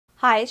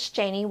Hi, it's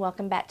Janie.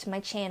 Welcome back to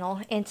my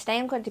channel, and today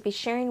I'm going to be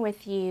sharing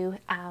with you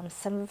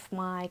some of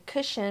my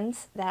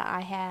cushions that I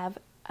have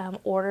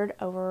ordered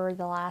over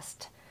the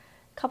last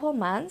couple of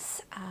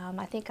months.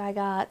 I think I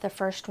got the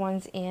first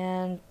ones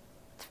in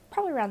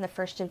probably around the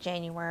 1st of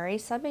January,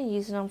 so I've been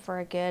using them for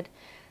a good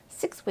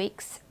 6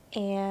 weeks,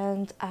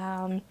 and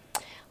I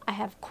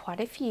have quite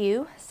a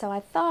few. So I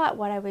thought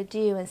what I would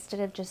do,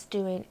 instead of just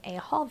doing a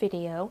haul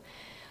video,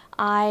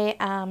 I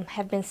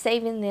have been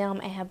saving them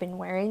and have been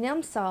wearing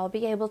them, so I'll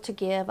be able to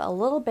give a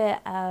little bit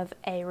of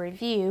a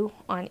review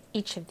on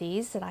each of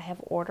these that I have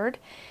ordered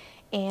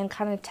and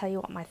kind of tell you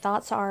what my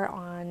thoughts are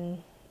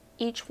on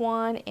each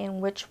one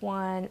and which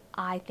one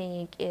I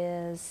think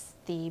is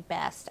the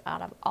best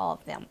out of all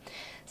of them.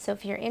 So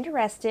if you're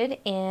interested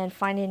in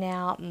finding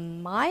out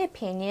my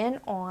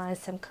opinion on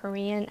some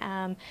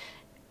Korean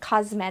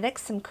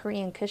cosmetics, some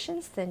Korean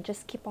cushions, then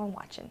just keep on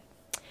watching.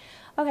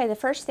 Okay, the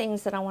first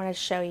things that I want to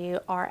show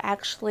you are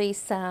actually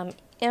some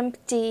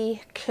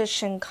empty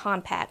cushion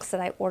compacts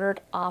that I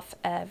ordered off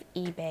of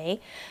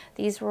eBay.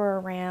 These were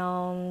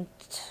around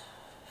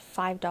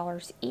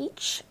 $5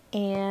 each,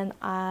 and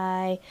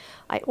I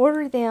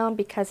ordered them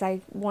because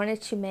I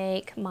wanted to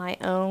make my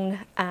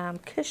own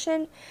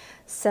cushion.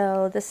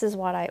 So this is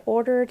what I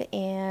ordered,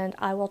 and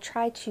I will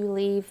try to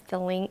leave the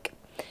link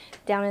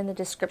down in the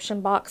description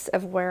box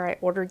of where I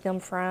ordered them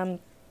from.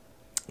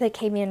 They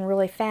came in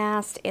really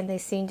fast, and they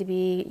seem to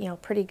be, you know,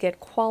 pretty good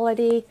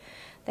quality.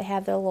 They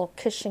have the little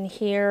cushion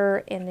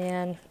here, and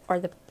then, or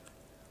the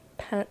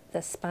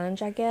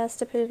sponge, I guess,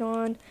 to put it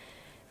on,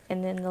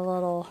 and then the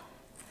little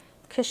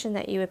cushion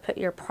that you would put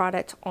your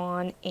product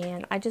on.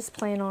 And I just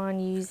plan on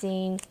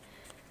using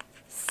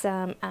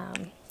some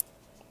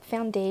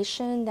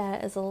foundation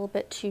that is a little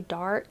bit too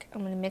dark.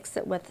 I'm going to mix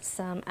it with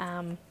some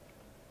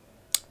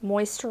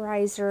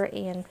moisturizer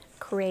and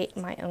create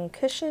my own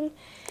cushion.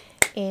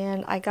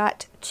 And I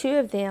got 2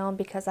 of them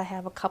because I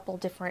have a couple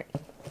different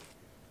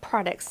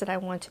products that I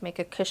want to make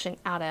a cushion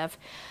out of.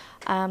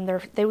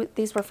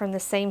 These were from the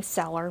same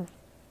seller.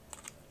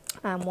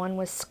 One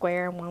was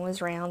square and one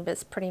was round, but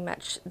it's pretty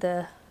much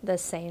the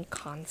same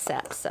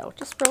concept. So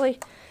just really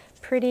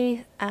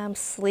pretty,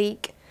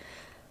 sleek,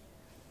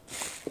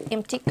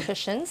 empty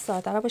cushions. So I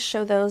thought I would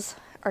show those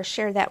or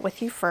share that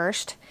with you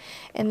first.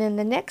 And then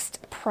the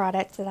next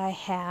product that I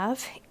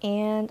have,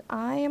 and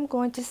I am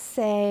going to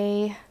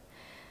say,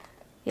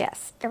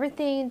 yes,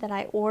 everything that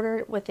I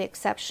ordered with the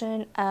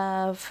exception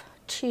of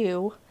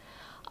 2,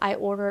 I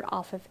ordered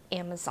off of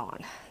Amazon.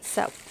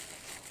 So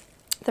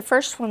the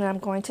first one that I'm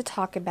going to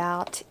talk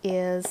about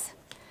is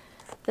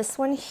this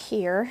one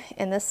here,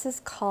 and this is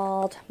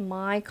called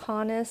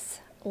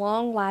Mykonos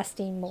Long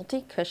Lasting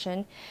Multi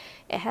Cushion.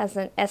 It has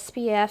an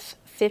SPF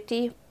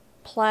 50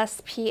 plus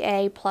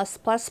PA plus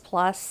plus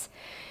plus,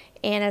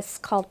 and it's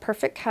called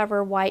Perfect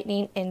Cover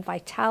Whitening and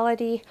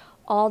Vitality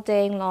All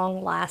Day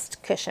Long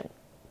Last Cushion.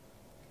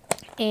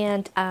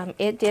 And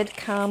it did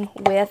come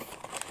with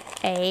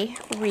a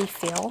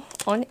refill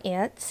on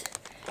it.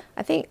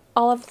 I think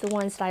all of the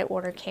ones that I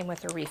ordered came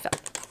with a refill.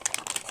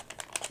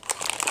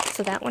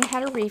 So that one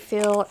had a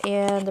refill,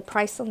 and the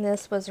price on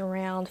this was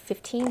around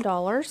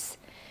 $15.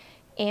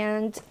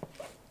 And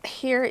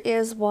here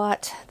is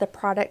what the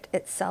product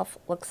itself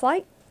looks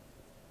like.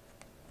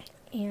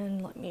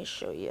 And let me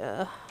show you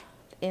the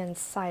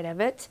inside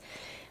of it.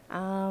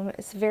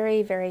 It's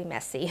very, very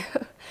messy.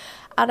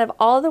 Out of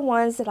all the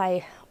ones that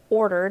I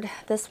ordered,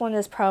 this one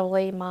is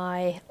probably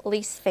my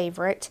least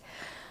favorite.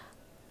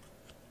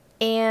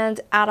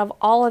 And out of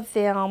all of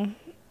them,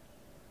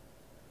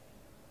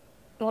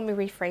 let me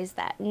rephrase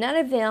that. None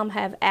of them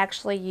have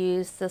actually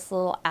used this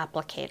little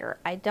applicator.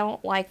 I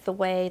don't like the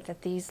way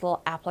that these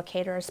little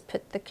applicators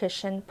put the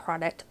cushion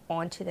product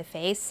onto the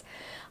face.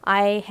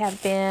 I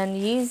have been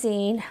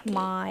using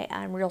my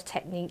Real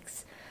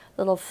Techniques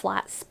little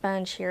flat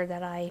sponge here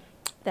that I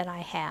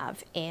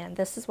have, and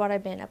this is what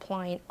I've been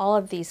applying all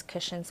of these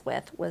cushions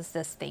with, was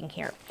this thing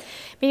here.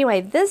 But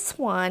anyway, this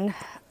one,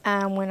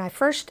 when I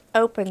first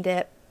opened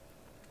it,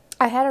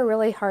 I had a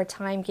really hard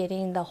time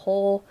getting the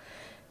whole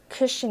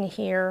cushion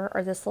here,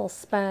 or this little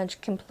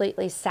sponge,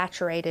 completely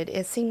saturated.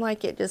 It seemed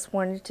like it just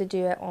wanted to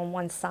do it on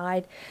one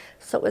side,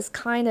 so it was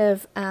kind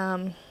of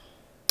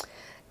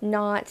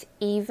not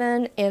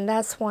even, and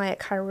that's why it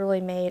kind of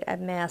really made a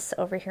mess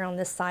over here on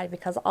this side,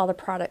 because all the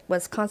product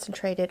was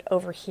concentrated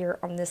over here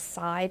on this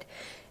side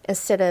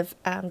instead of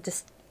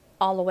just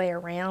all the way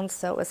around.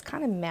 So it was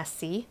kind of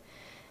messy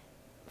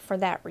for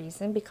that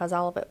reason, because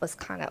all of it was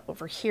kind of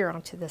over here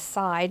onto this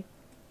side.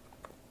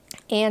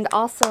 And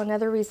also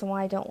another reason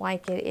why I don't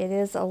like it, it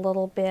is a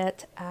little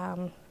bit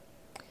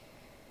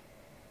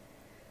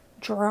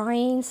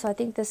drying. So I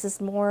think this is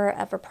more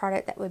of a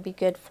product that would be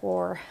good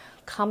for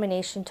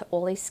combination to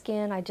oily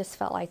skin. I just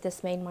felt like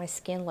this made my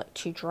skin look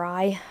too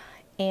dry.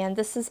 And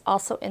this is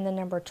also in the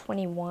number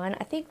 21.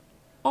 I think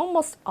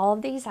almost all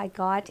of these I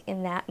got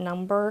in that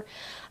number.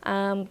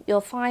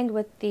 You'll find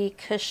with the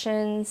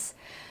cushions,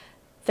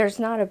 there's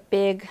not a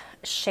big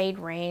shade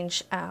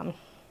range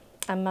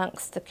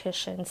amongst the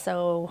cushions.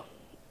 So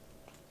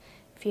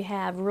If you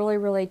have really,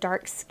 really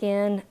dark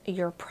skin,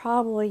 you're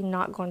probably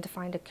not going to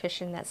find a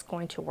cushion that's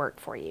going to work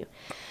for you.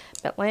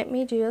 But let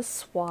me do a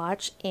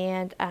swatch,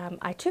 and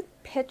I took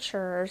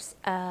pictures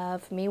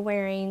of me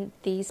wearing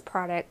these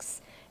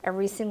products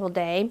every single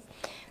day.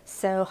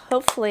 So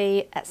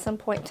hopefully at some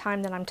point in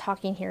time that I'm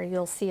talking here,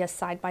 you'll see a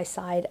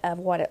side-by-side of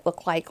what it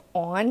looked like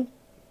on,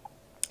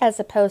 as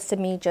opposed to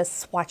me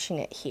just swatching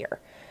it here.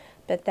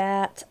 But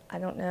that, I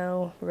don't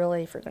know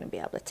really if you're going to be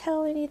able to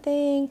tell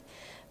anything,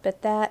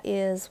 but that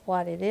is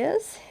what it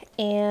is.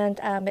 And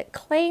it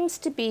claims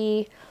to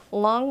be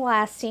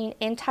long-lasting,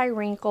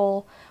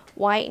 anti-wrinkle,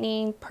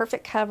 whitening,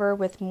 perfect cover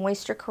with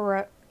moisture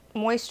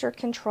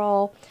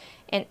control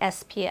and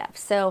SPF.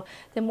 So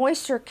the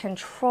moisture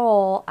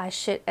control,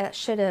 should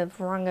have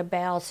rung a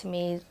bell to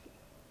me,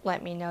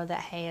 let me know that,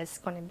 hey, it's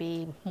going to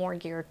be more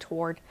geared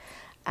toward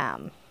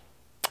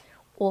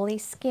oily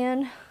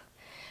skin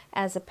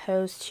as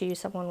opposed to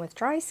someone with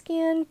dry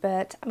skin.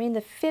 But I mean,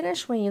 the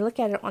finish, when you look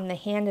at it on the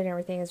hand and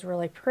everything, is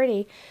really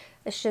pretty.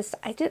 It's just,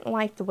 I didn't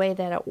like the way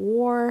that it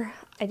wore.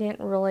 I didn't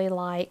really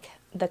like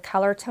the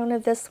color tone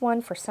of this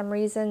one. For some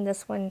reason,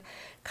 this one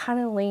kind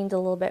of leaned a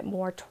little bit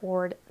more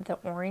toward the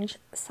orange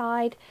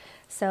side.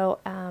 So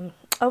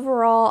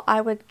overall,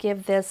 I would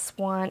give this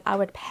one, I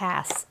would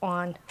pass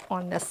on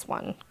this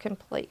one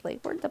completely.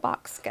 Where'd the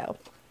box go?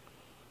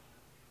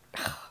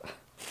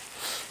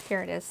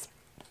 Here it is,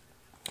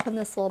 in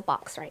this little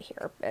box right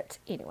here. But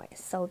anyway,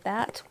 so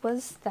that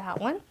was that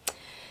one.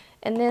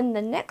 And then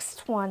the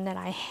next one that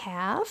I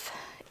have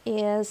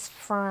is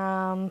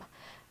from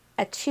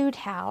Etude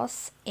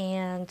House,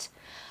 and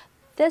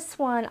this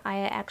one I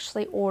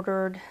actually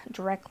ordered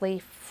directly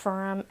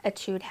from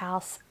Etude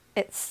House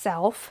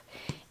itself,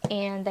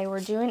 and they were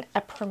doing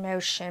a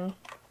promotion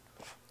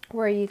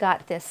where you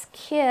got this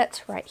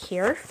kit right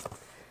here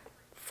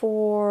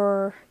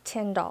for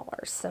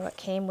 $10. So it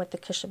came with the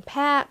cushion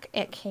pack,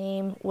 it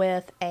came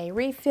with a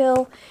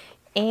refill,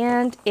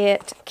 and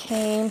it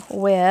came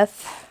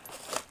with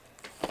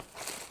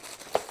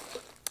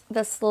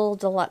this little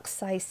deluxe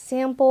size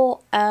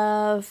sample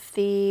of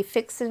the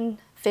Fix and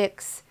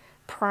Fix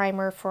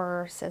primer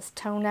for, says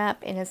tone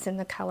up, and it's in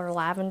the color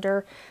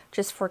lavender,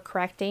 just for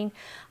correcting.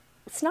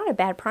 It's not a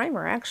bad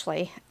primer,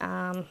 actually.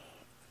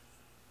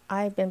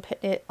 I've been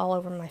putting it all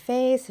over my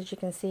face. As you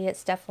can see,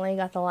 it's definitely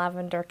got the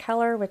lavender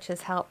color, which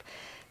has helped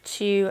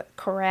to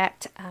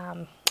correct,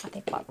 I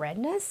think, what,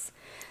 redness.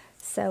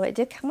 So it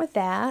did come with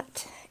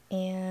that,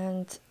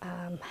 and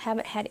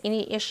haven't had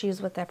any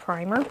issues with that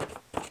primer.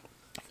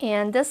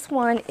 And this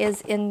one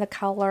is in the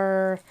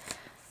color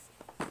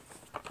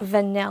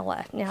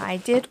Vanilla. Now, I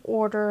did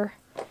order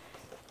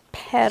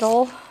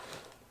Petal.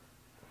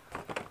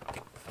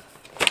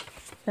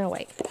 No,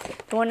 wait.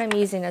 The one I'm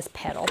using is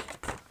Petal.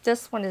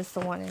 This one is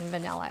the one in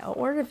Vanilla. I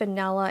ordered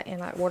Vanilla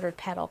and I ordered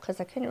Petal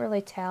because I couldn't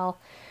really tell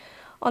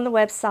on the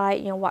website,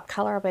 you know, what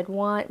color I would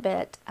want.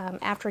 But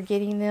after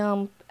getting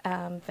them,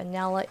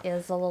 Vanilla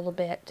is a little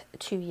bit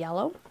too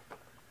yellow.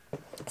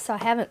 So I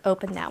haven't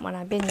opened that one.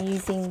 I've been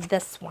using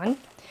this one.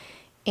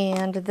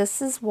 And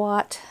this is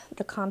what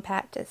the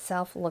compact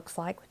itself looks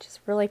like, which is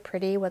really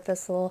pretty with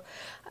this little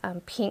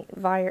pink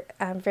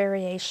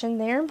variation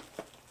there.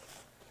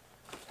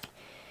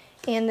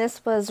 And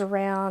this was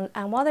around,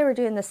 while they were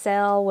doing the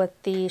sale with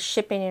the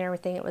shipping and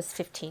everything, it was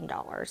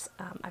 $15.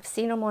 I've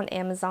seen them on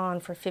Amazon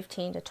for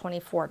 $15 to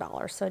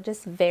 $24. So it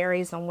just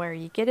varies on where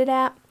you get it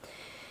at.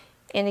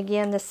 And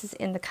again, this is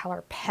in the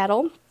color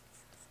Petal.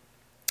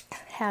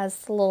 Has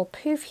the little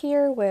poof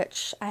here,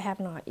 which I have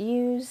not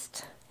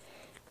used.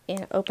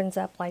 And it opens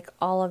up like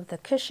all of the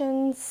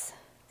cushions.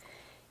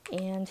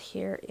 And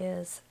here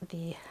is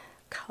the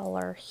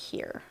color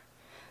here,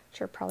 which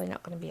you're probably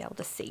not going to be able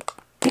to see.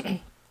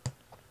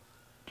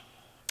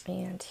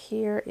 And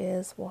here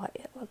is what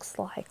it looks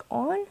like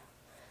on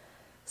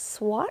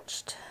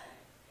swatched.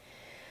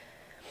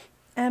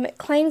 It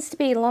claims to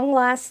be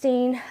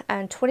long-lasting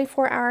and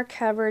 24-hour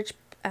coverage,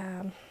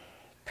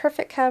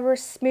 perfect cover,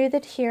 smooth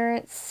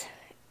adherence,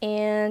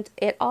 and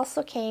it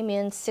also came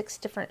in 6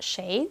 different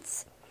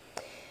shades,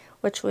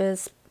 which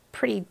was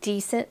pretty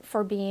decent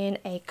for being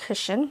a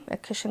cushion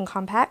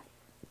compact.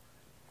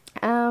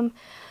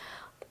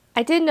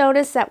 I did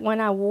notice that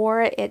when I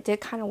wore it, it did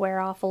kind of wear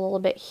off a little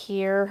bit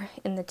here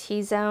in the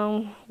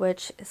T-zone,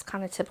 which is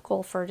kind of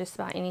typical for just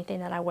about anything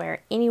that I wear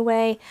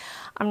anyway.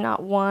 I'm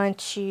not one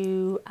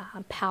to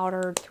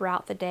powder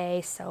throughout the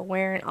day, so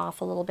wearing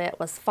off a little bit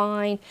was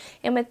fine.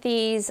 And with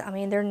these, I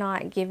mean, they're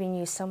not giving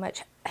you so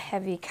much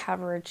heavy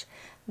coverage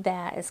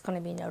that it's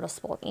going to be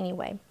noticeable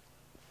anyway.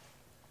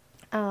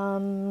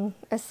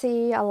 Let's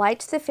see, I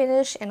liked the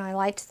finish and I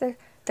liked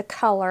the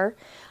color.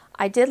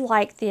 I did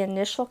like the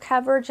initial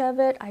coverage of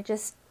it.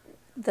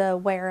 The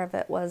wear of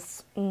it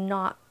was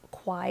not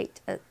quite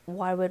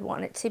what I would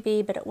want it to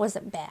be, but it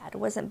wasn't bad. It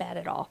wasn't bad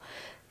at all.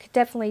 Could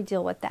definitely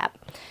deal with that.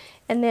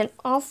 And then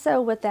also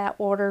with that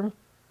order,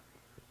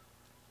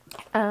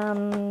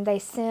 they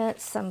sent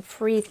some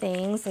free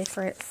things. They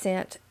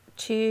sent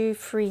 2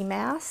 free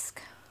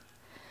masks.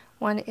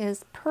 One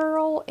is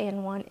Pearl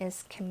and one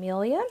is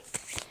Camellia.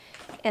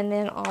 And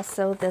then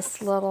also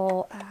this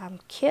little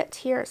kit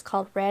here. It's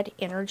called Red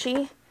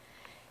Energy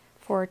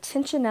for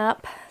Tension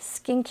Up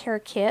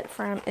skincare kit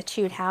from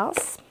Etude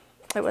House.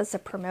 It was a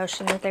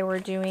promotion that they were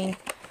doing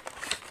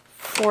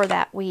for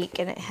that week,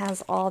 and it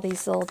has all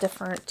these little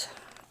different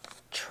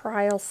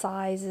trial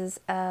sizes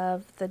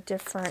of the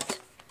different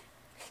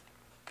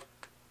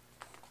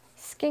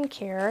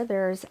skincare.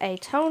 There's a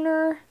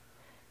toner,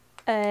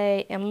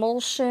 a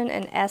emulsion,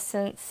 an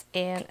essence,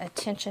 and a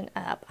tension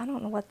up. I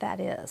don't know what that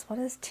is. What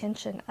does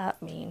tension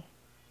up mean?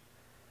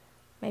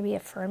 Maybe a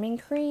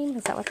firming cream?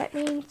 Is that what that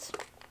means?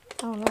 I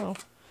don't know.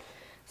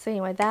 So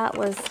anyway, that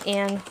was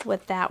in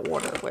with that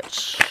order,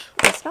 which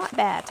was not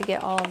bad to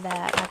get all of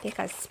that. I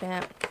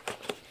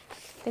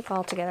think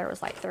altogether it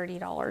was like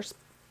 $30.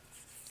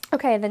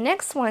 Okay, the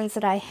next ones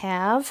that I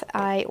have,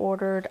 I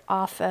ordered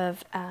off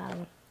of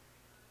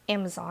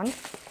Amazon.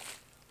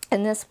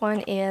 And this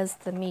one is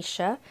the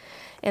Misha.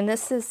 And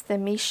this is the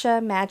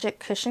Misha Magic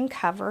Cushion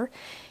Cover.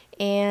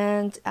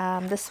 And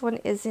this one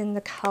is in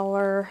the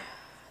color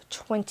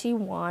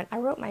 21. I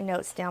wrote my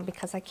notes down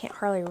because I can't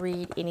hardly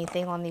read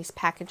anything on these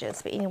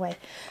packages. But anyway,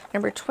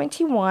 number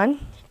 21.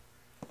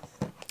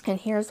 And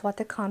here's what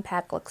the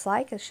compact looks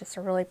like. It's just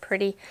a really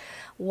pretty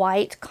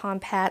white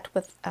compact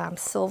with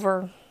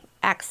silver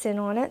accent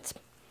on it.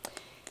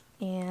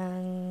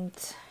 And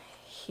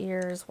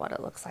here's what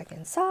it looks like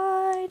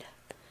inside.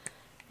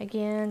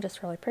 Again,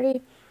 just really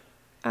pretty.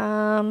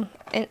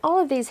 And all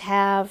of these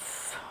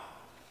have,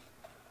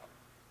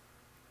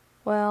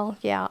 well,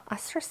 yeah,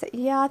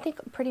 I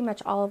think pretty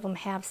much all of them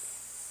have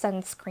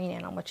sunscreen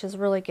in them, which is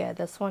really good.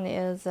 This one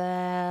is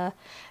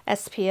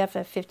SPF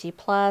of 50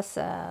 plus.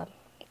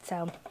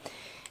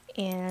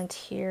 And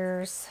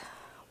here's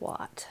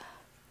what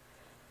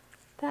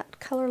that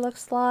color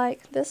looks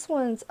like. This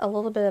one's a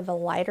little bit of a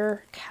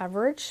lighter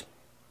coverage,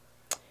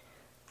 so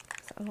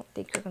I don't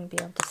think you're going to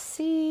be able to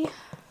see.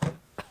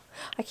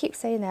 I keep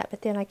saying that,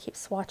 but then I keep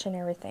swatching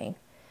everything.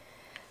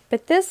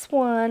 But this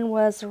one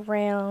was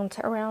around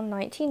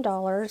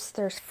 $19.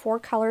 There's 4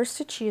 colors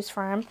to choose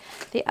from.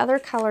 The other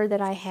color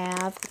that I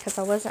have, because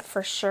I wasn't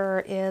for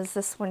sure, is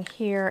this one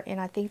here,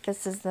 and I think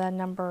this is the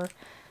number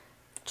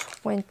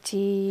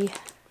 22,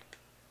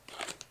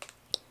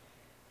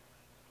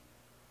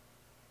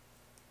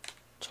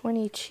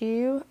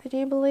 I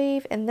do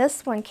believe. And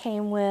this one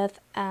came with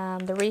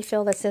the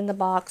refill that's in the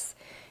box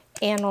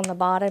and on the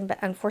bottom, but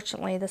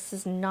unfortunately this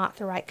is not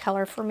the right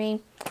color for me.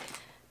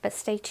 But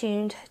stay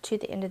tuned to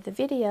the end of the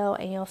video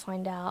and you'll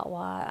find out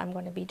what I'm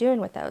going to be doing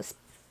with those.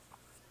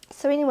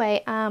 So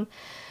anyway,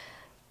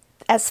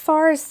 as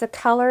far as the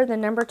color, the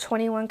number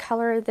 21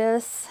 color of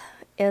this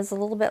is a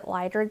little bit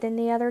lighter than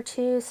the other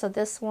two. So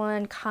this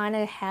one kind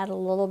of had a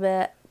little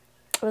bit,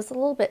 it was a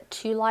little bit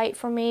too light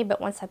for me, but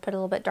once I put a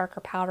little bit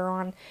darker powder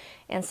on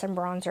and some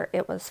bronzer,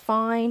 it was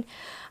fine.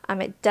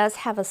 It does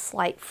have a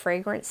slight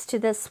fragrance to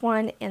this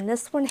one, and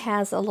this one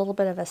has a little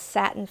bit of a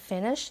satin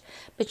finish,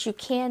 but you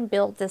can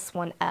build this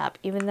one up,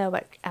 even though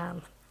it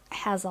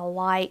has a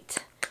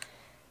light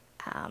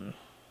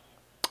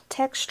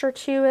texture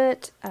to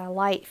it, a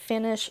light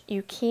finish.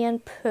 You can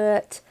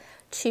put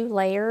 2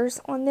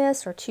 layers on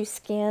this, or 2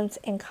 skins,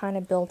 and kind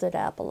of build it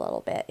up a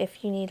little bit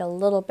if you need a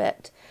little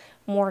bit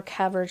more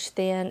coverage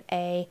than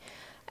a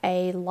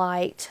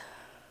light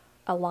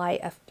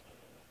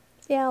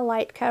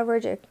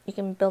coverage. You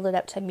can build it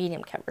up to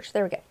medium coverage.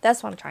 There we go.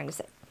 That's what I'm trying to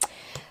say.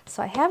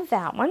 So I have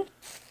that one.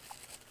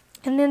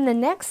 And then the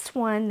next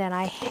one that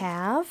I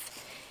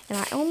have, and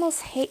I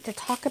almost hate to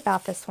talk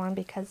about this one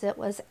because it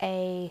was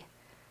a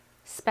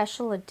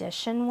special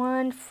edition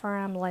one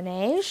from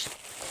Laneige,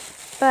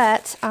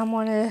 but I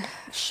want to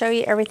show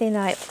you everything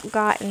that I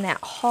got in that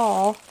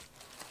haul,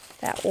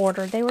 that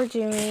order. They were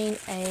doing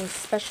a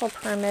special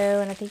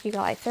promo, and I think you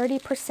got like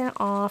 30%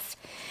 off,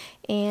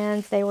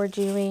 and they were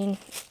doing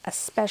a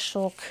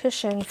special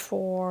cushion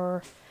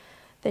for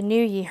the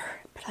new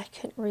year, but I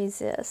couldn't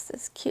resist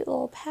this cute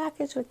little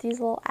package with these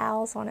little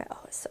owls on it.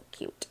 Oh, it's so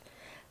cute.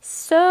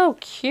 So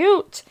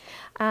cute.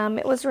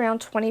 It was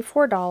around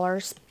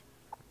 $24.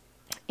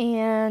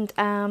 And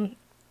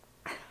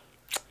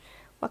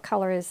what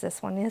color is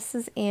this one? This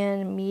is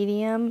in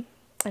medium,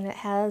 and it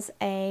has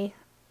a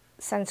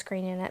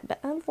sunscreen in it, but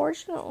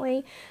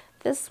unfortunately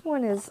this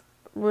one is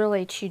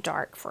really too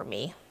dark for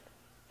me.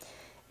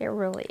 It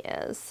really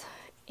is.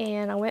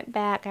 And I went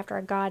back after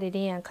I got it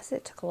in, because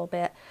it took a little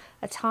bit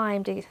of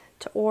time to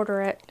order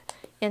it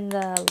in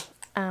the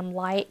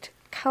light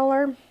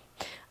color.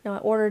 No, I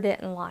ordered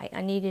it in light.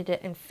 I needed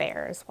it in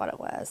fair is what it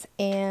was.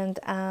 And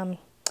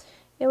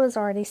it was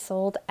already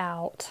sold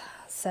out.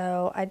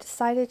 So I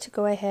decided to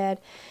go ahead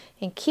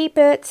and keep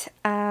it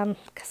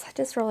because I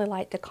just really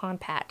like the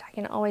compact. I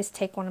can always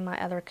take one of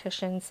my other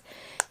cushions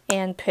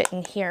and put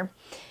in here.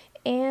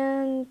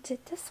 And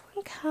did this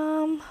one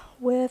come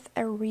with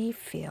a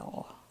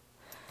refill?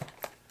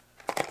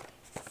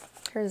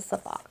 Here's the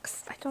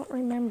box. I don't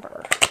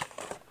remember.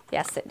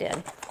 Yes, it did.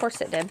 Of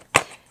course it did.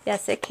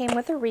 Yes, it came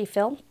with a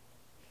refill.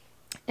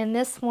 And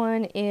this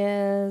one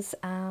is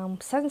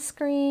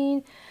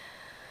sunscreen,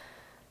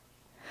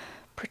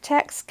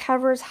 protects,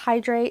 covers,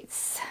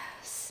 hydrates,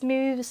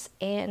 smooths,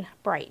 and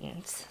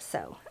brightens.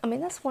 So, I mean,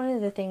 that's one of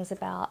the things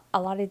about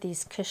a lot of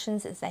these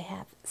cushions is they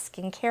have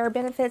skincare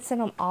benefits in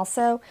them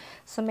also.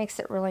 So it makes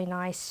it really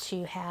nice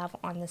to have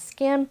on the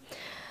skin.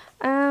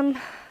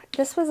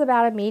 This was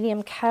about a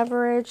medium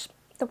coverage.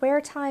 The wear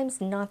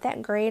time's not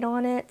that great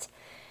on it.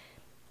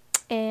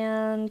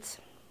 And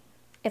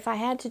if I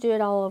had to do it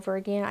all over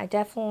again, I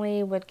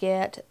definitely would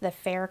get the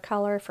fair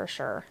color for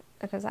sure,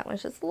 because that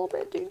one's just a little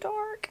bit too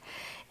dark.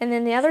 And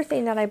then the other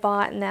thing that I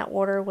bought in that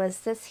order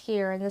was this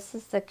here, and this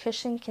is the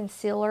Cushion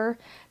Concealer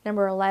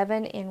number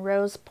 11 in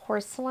Rose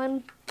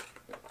Porcelain.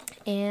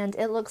 And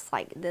it looks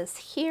like this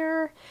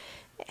here.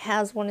 It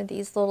has one of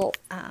these little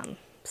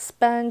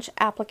sponge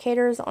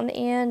applicators on the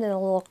end and a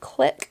little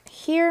clip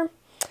here.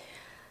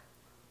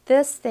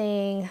 This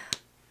thing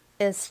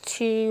is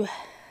too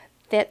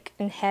thick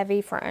and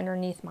heavy for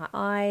underneath my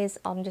eyes.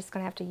 I'm just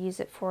gonna have to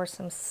use it for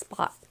some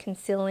spot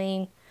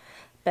concealing,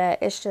 but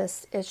it's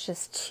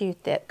just too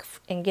thick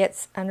and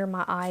gets under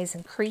my eyes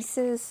and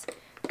creases.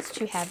 It's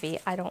too heavy.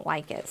 I don't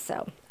like it,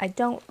 so I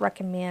don't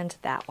recommend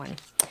that one.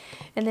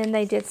 And then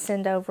they did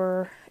send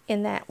over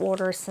in that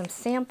order some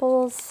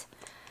samples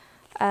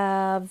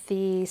of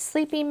the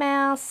sleepy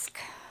mask,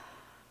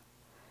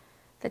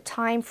 the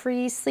Time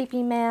Freeze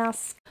sleepy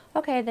mask.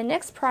 Okay, the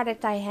next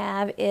product I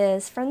have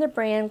is from the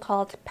brand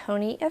called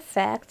Pony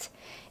Effect,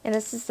 and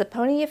this is the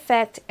Pony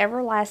Effect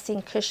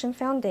Everlasting Cushion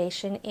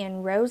Foundation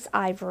in Rose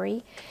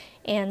Ivory,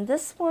 and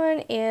this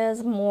one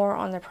is more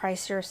on the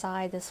pricier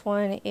side. This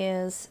one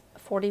is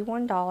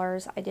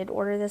 $41. I did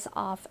order this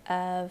off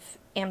of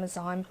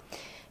Amazon.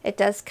 It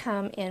does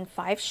come in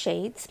 5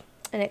 shades,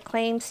 and it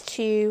claims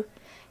to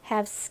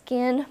have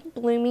skin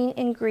blooming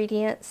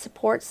ingredient,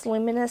 supports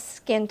luminous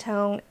skin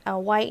tone, a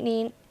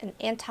whitening, an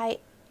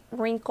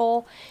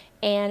anti-wrinkle,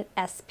 and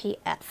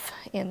SPF.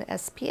 And the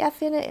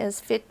SPF in it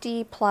is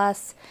 50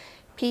 plus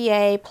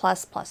PA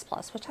plus plus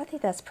plus, which I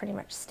think that's pretty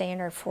much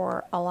standard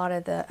for a lot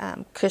of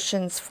the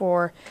cushions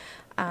for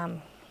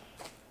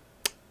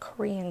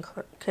Korean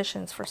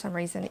cushions for some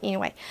reason.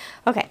 Anyway,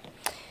 okay.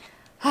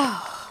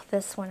 Oh,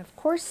 this one, of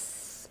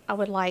course, I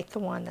would like the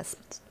one that's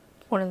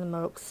one of the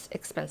most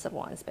expensive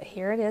ones, but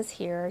here it is.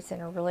 Here it's in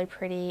a really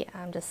pretty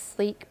just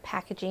sleek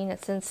packaging.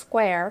 It's in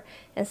square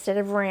instead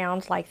of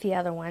round like the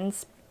other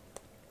ones,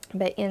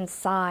 but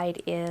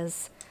inside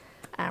is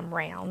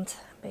round.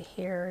 But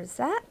here's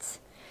that,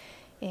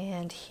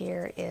 and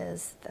here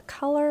is the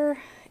color,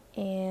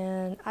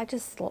 and I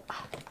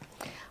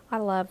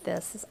love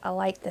this. I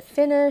like the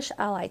finish,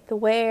 I like the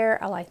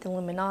wear, I like the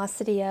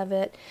luminosity of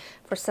it.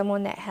 For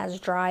someone that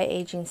has dry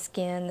aging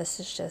skin, this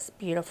is just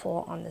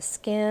beautiful on the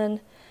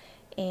skin.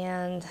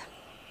 And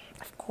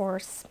of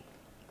course,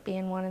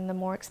 being one of the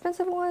more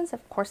expensive ones,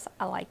 of course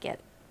I like it.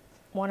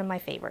 One of my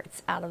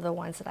favorites out of the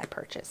ones that I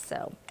purchased.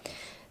 So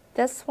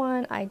this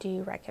one I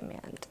do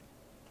recommend.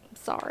 I'm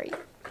sorry.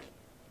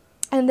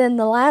 And then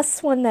the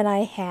last one that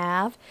I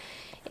have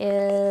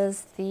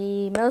is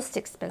the most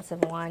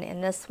expensive one,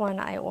 and this one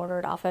I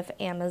ordered off of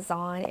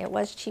Amazon. It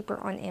was cheaper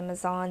on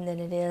Amazon than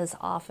it is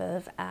off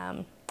of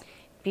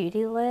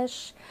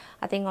Beautylish.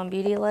 I think on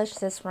Beautylish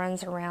this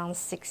runs around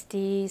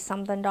 $60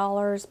 something,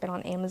 but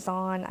on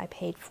Amazon I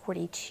paid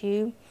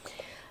 $42.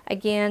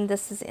 Again,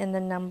 this is in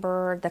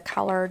the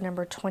color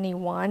number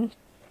 21.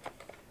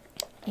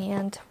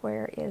 And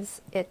where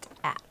is it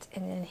at?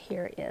 And then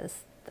here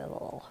is the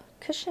little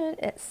cushion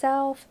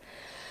itself.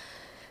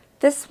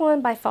 This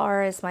one by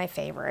far is my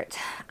favorite.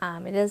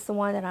 It is the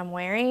one that I'm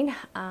wearing.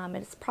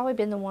 It's probably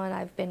been the one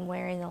I've been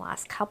wearing the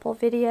last couple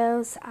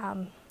videos.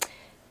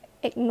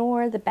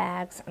 Ignore the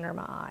bags under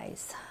my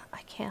eyes.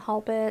 I can't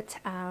help it.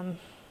 My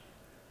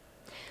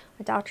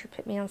doctor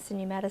put me on some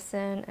new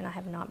medicine and I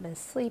have not been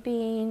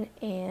sleeping,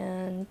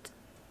 and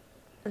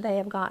they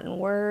have gotten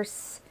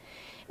worse.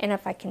 And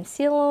if I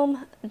conceal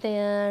them,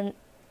 then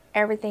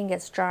everything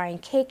gets dry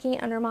and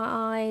cakey under my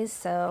eyes.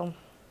 So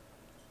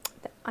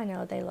I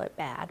know they look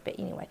bad, but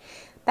anyway,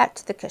 back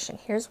to the cushion.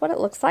 Here's what it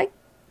looks like.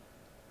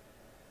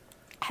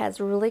 It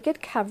has really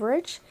good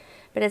coverage,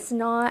 but it's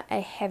not a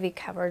heavy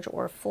coverage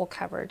or full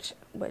coverage,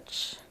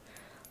 which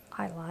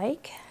I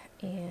like.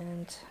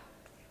 And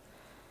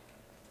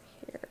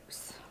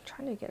here's, I'm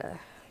trying to get a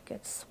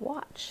good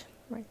swatch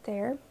right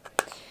there.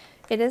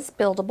 It is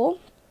buildable,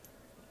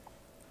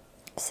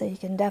 so you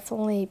can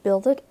definitely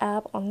build it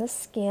up on the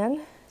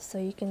skin. So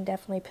you can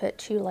definitely put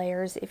 2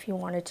 layers if you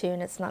wanted to,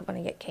 and it's not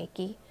going to get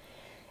cakey.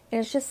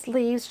 And it just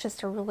leaves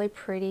just a really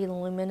pretty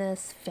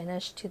luminous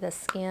finish to the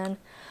skin.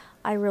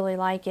 I really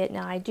like it.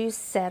 Now I do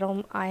set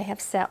them. I have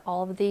set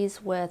all of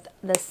these with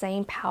the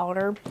same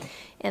powder,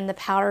 and the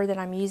powder that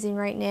I'm using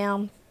right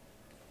now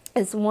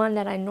is one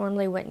that I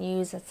normally wouldn't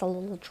use. It's a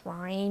little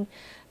drying,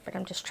 but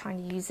I'm just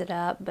trying to use it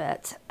up.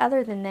 But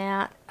other than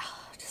that, I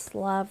just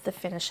love the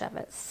finish of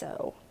it.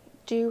 So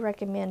do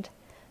recommend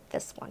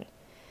this one.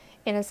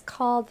 And it's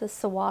called the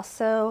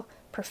Sawaso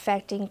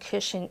Perfecting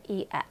Cushion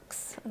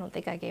EX. I don't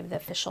think I gave the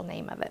official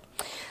name of it.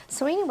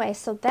 So anyway,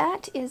 so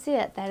that is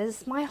it. That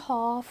is my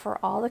haul for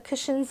all the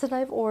cushions that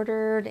I've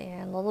ordered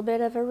and a little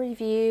bit of a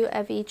review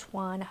of each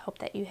one. I hope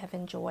that you have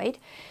enjoyed.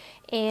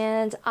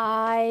 And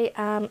I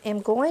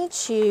am going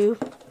to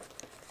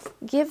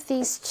give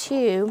these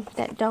two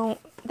that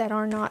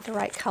are not the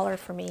right color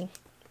for me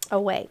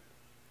away.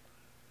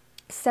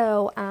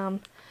 So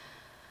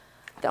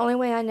the only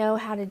way I know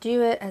how to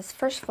do it is,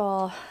 first of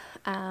all,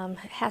 it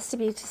has to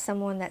be to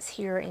someone that's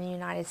here in the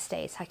United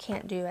States. I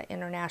can't do it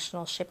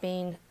international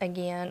shipping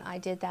again. I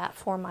did that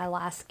for my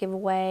last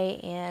giveaway,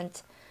 and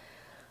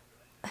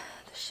the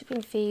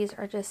shipping fees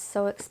are just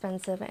so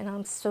expensive, and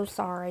I'm so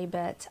sorry,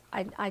 but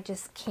I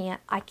just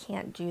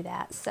can't do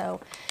that. So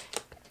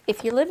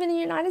if you live in the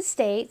United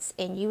States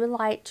and you would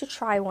like to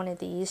try one of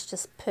these,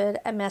 just put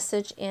a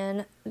message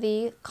in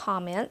the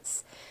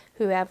comments.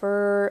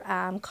 Whoever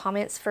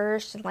comments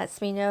first and lets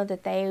me know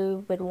that they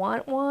would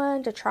want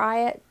one to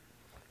try it,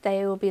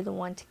 they will be the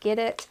one to get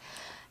it.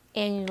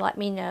 And you let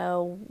me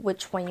know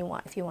which one you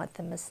want. If you want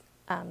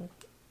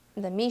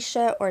the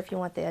Misha, or if you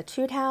want the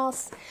Etude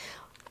House.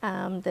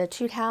 The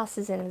Etude House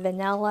is in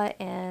vanilla,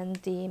 and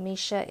the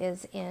Misha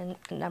is in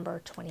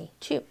number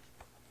 22.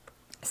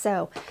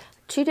 So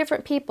 2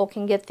 different people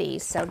can get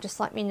these. So just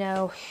let me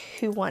know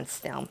who wants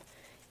them,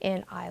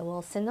 and I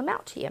will send them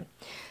out to you.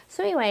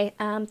 So anyway,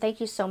 thank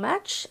you so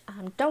much.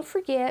 Don't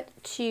forget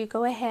to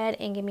go ahead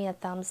and give me a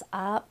thumbs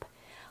up.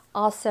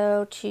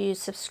 Also to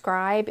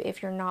subscribe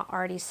if you're not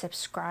already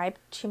subscribed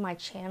to my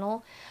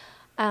channel.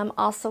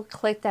 Also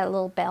click that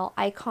little bell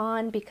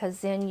icon, because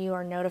then you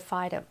are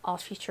notified of all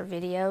future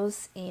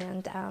videos.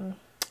 And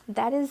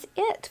that is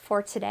it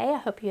for today. I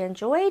hope you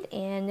enjoyed,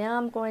 and now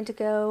I'm going to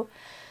go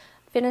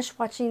finish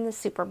watching the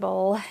Super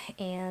Bowl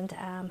and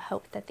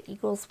hope that the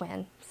Eagles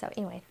win. So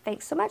anyway,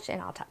 thanks so much,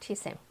 and I'll talk to you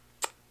soon.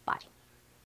 Bye.